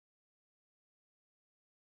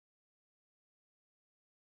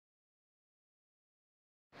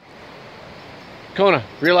Kona,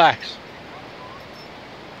 relax.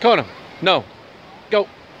 Kona, no. Go.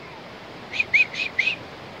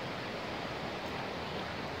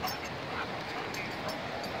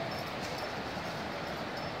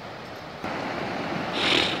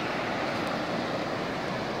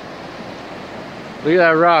 Look at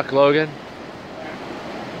that rock, Logan.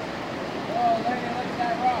 Oh, look at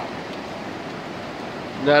that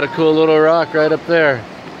rock. Got a cool little rock right up there.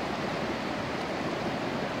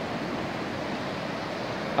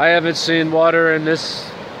 I haven't seen water in this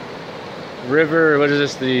river. What is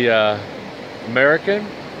this, the American?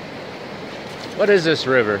 What is this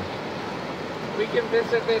river? We can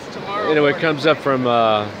visit this tomorrow. Anyway, it comes up from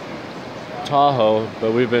Tahoe,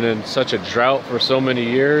 but we've been in such a drought for so many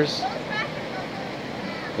years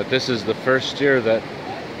that this is the first year that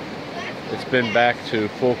it's been back to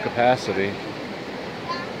full capacity.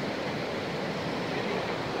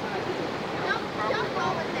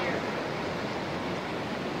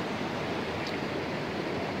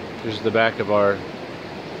 Here's the back of our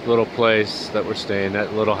little place that we're staying.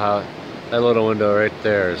 That little house, that little window right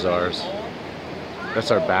there is ours.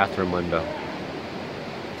 That's our bathroom window.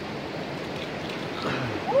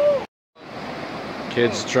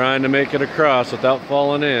 Kids trying to make it across without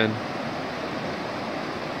falling in. Alright,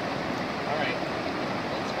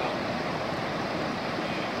 let's go.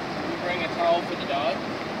 Can we bring a towel for the dog?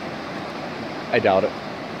 I doubt it.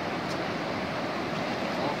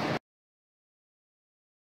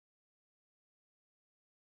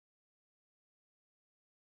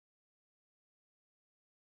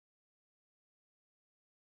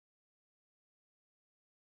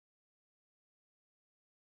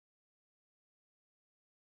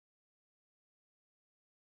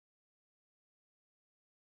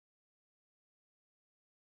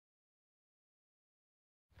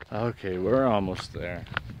 Okay, we're almost there.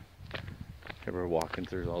 Okay, we're walking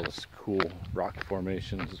through all this cool rock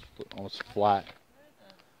formations, almost flat.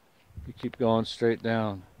 You keep going straight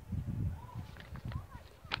down.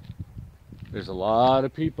 There's a lot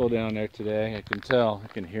of people down there today. I can tell. I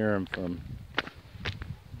can hear them from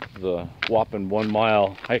the whopping 1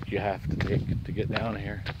 mile hike you have to take to get down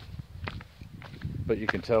here. But you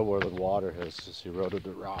can tell where the water has just eroded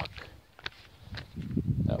the rock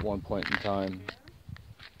at one point in time.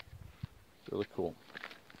 Really cool.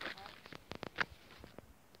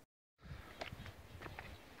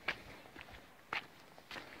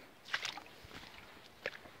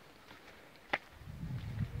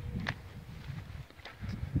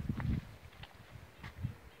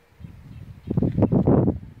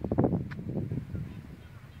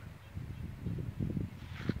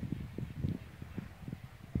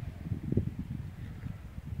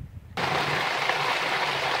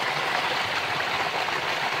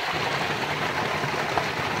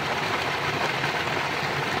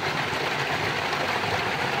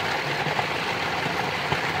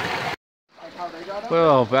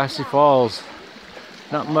 Well, Bassi Falls,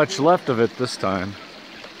 not much left of it this time.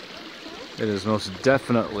 It is most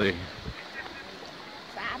definitely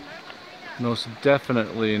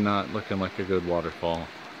not looking like a good waterfall.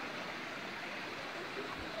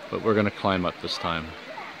 But we're gonna climb up this time.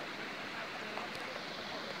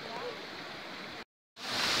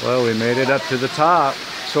 Well, we made it up to the top,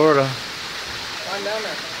 sorta. Climb down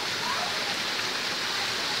there.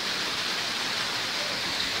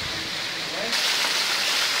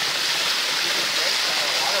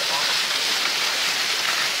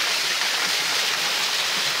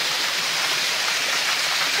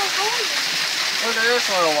 Look at this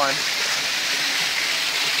little one.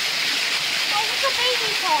 Oh, it's a baby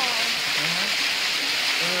pond.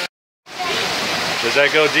 Does that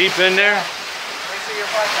go deep in there? Let me see your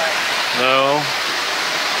flashlight. No.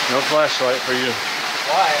 No flashlight for you.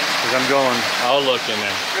 Why? Because I'm going, I'll look in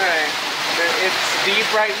there. Right. It's deep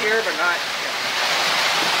right here, but not.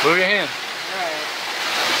 Move your hand.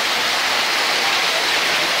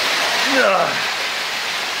 Right. Ugh.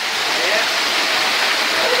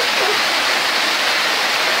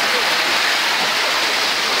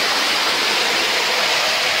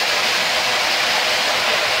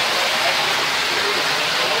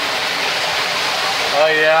 Oh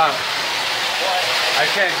yeah. What? I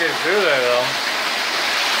can't get through there though.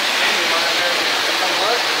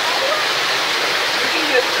 You can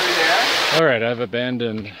get through there. Alright, I've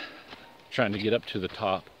abandoned trying to get up to the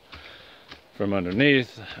top from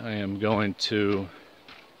underneath. I am going to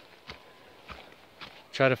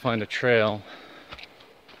try to find a trail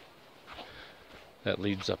that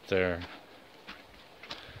leads up there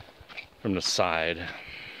from the side.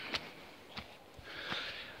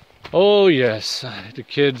 Oh yes, the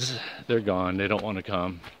kids, they're gone. They don't want to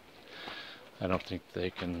come. I don't think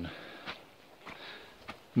they can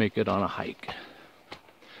make it on a hike.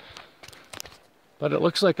 But it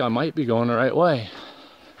looks like I might be going the right way.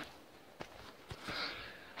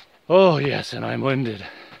 Oh yes, and I'm winded.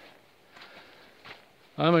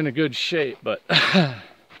 I'm in a good shape, but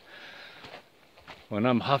when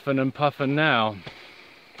I'm huffing and puffing now,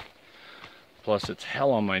 plus it's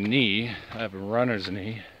hell on my knee, I have a runner's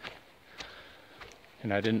knee,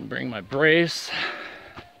 and I didn't bring my brace.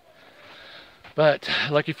 But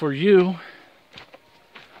lucky for you,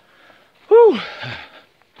 whew,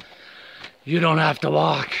 you don't have to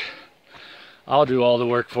walk. I'll do all the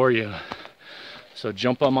work for you. So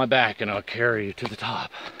jump on my back and I'll carry you to the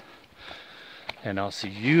top. And I'll see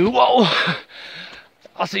you, whoa!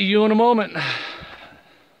 I'll see you in a moment.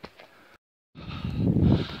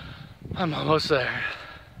 I'm almost there.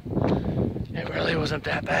 It really wasn't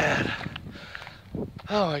that bad.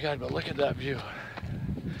 Oh my God, but look at that view.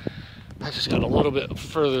 I just got a little bit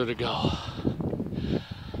further to go.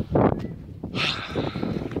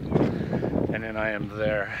 And then I am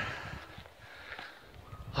there.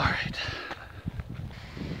 All right.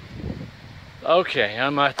 Okay,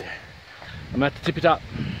 I'm at the tippy top.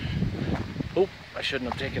 Oh, I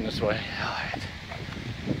shouldn't have taken this way. All right.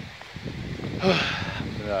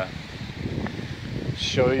 I'm gonna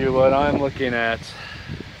show you what I'm looking at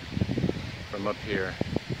from up here.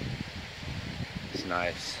 It's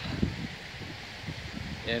nice.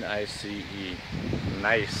 N-I-C-E.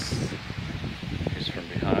 Nice. Here's from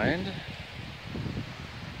behind.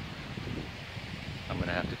 I'm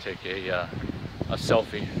gonna have to take a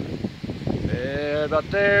selfie. Yeah, about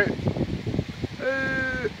there.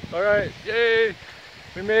 All right, yay,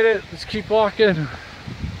 we made it. Let's keep walking.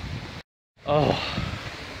 Oh,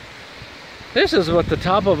 this is what the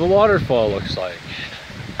top of a waterfall looks like.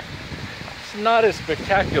 It's not as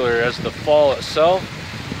spectacular as the fall itself.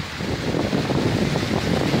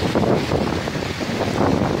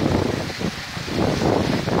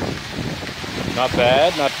 Not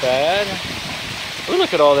bad, not bad. Ooh,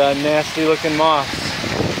 look at all that nasty looking moss.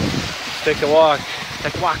 Let's take a walk.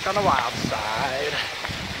 Take a walk on the wild side.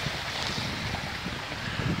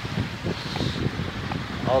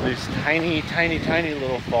 All these tiny, tiny, tiny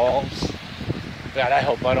little falls. God, I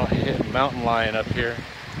hope I don't hit a mountain lion up here.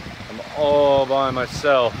 I'm all by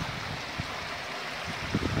myself.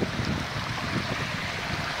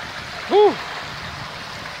 Whew.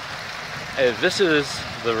 Hey, this is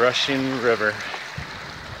the rushing river.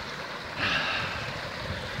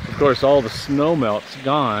 Of course, all the snow melt's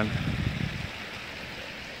gone.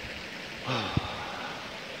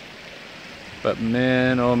 But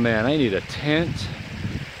man, oh man, I need a tent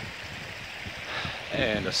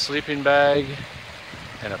and a sleeping bag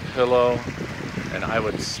and a pillow, and I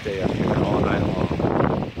would stay up here all night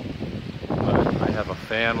long. But I have a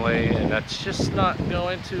family, and that's just not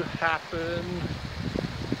going to happen.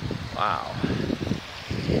 Wow.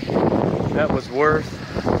 That was worth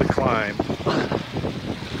the climb.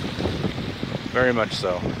 Very much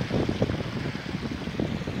so.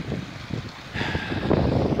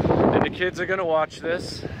 Kids are going to watch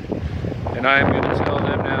this, and I am going to tell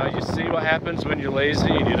them now, you see what happens when you're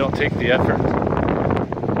lazy and you don't take the effort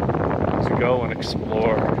to go and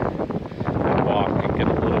explore and walk and get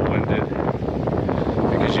a little winded,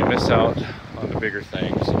 because you miss out on the bigger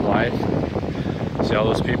things in life. See all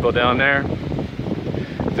those people down there?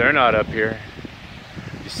 They're not up here.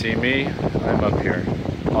 You see me? I'm up here,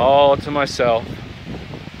 all to myself.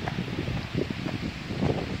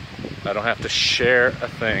 I don't have to share a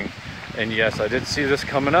thing. And yes, I did see this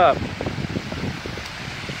coming up.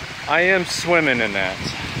 I am swimming in that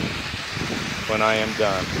when I am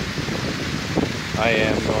done. I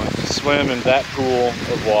am going to swim in that pool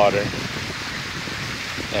of water.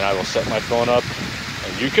 And I will set my phone up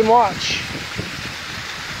and you can watch.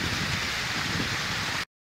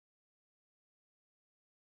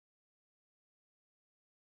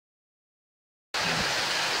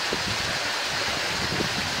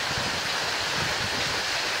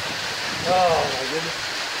 Oh my goodness.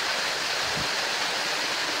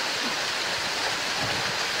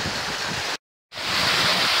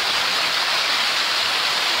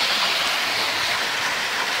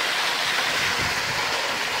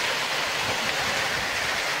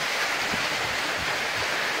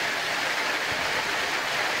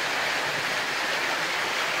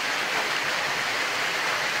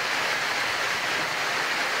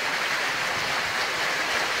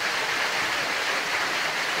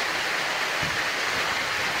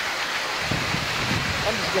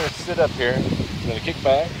 I'm just going to sit up here. I'm going to kick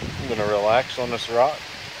back. I'm going to relax on this rock.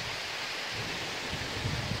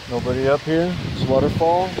 Nobody up here. This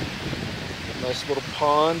waterfall. Nice little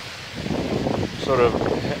pond. Sort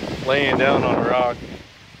of laying down on a rock.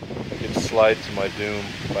 might slide to my doom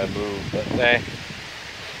if I move, but hey,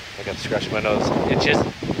 I got to scratch my nose. Itches,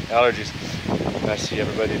 allergies. And I see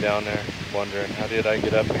everybody down there wondering, how did I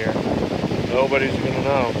get up here? Nobody's gonna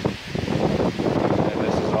know. And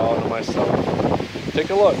this is all to myself. Take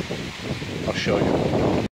a look. I'll show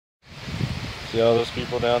you. See all those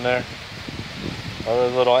people down there? All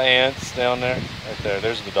those little ants down there? Right there.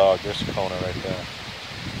 There's the dog. There's Kona right there.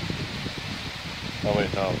 Oh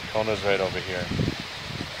wait, no. Kona's right over here.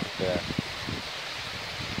 There.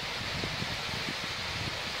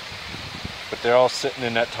 But they're all sitting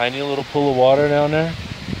in that tiny little pool of water down there.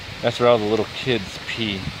 That's where all the little kids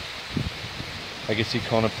pee. I can see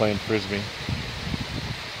Kona playing frisbee.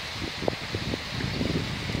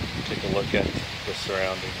 Take a look at the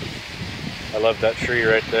surroundings. I love that tree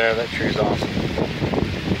right there. That tree's awesome.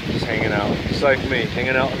 Just hanging out. Just like me,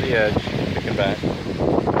 hanging out on the edge, kicking back.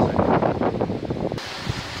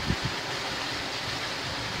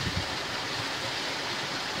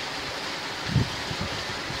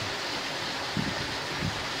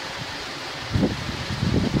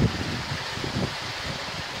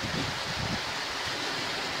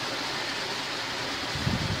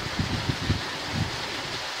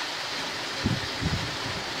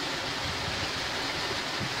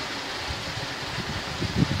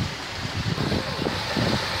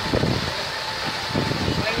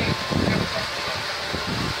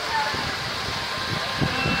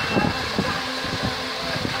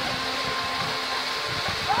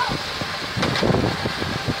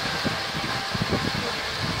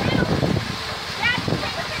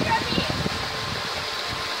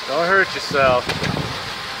 Don't hurt yourself.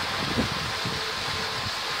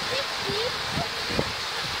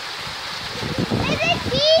 Is it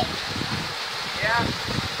deep? Yeah.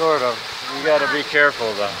 Sort of. You gotta be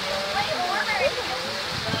careful though.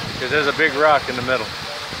 Because there's a big rock in the middle.